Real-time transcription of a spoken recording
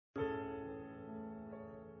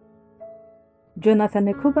Jonathan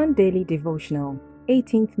Ekuban Daily Devotional,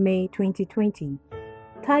 18th May 2020.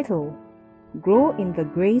 Title: Grow in the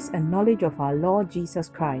Grace and Knowledge of Our Lord Jesus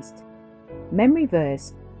Christ. Memory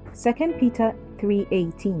verse: 2 Peter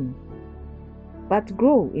 3:18. But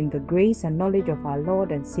grow in the grace and knowledge of our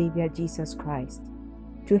Lord and Savior Jesus Christ.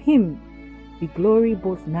 To Him be glory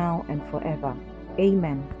both now and forever.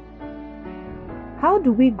 Amen. How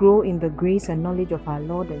do we grow in the grace and knowledge of our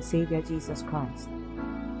Lord and Savior Jesus Christ?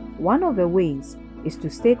 One of the ways is to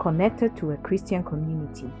stay connected to a Christian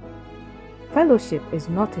community. Fellowship is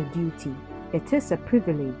not a duty, it is a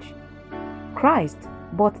privilege. Christ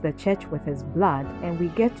bought the church with His blood, and we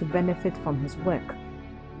get to benefit from His work.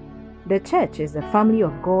 The church is the family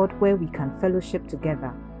of God where we can fellowship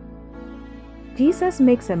together. Jesus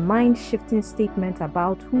makes a mind-shifting statement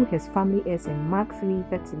about who His family is in Mark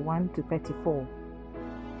 3:31-34.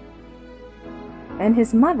 And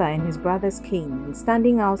His mother and His brothers came, and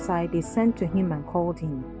standing outside they sent to Him and called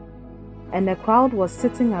Him. And the crowd was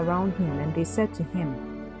sitting around Him, and they said to Him,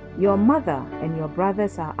 Your mother and your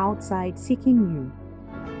brothers are outside seeking you.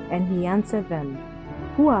 And He answered them,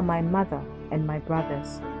 Who are my mother and my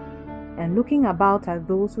brothers? And looking about at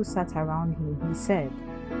those who sat around Him, He said,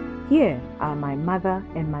 Here are my mother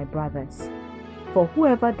and my brothers. For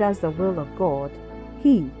whoever does the will of God,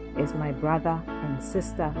 he is my brother and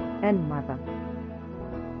sister and mother.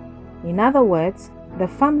 In other words, the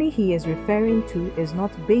family He is referring to is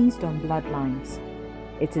not based on bloodlines.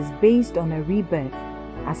 It is based on a rebirth,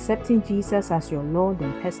 accepting Jesus as your Lord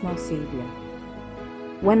and personal Savior.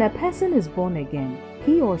 When a person is born again,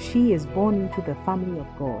 he or she is born into the family of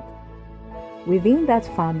God. Within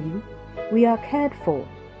that family, we are cared for,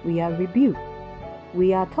 we are rebuked,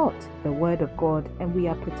 we are taught the Word of God, and we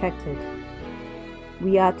are protected.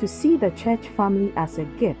 We are to see the church family as a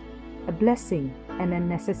gift, a blessing, and a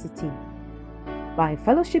necessity. By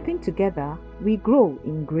fellowshipping together, we grow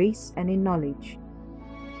in grace and in knowledge.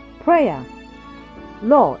 Prayer: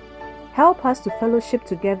 Lord, help us to fellowship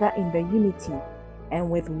together in the unity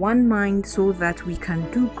and with one mind so that we can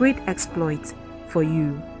do great exploits for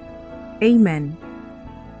You. Amen.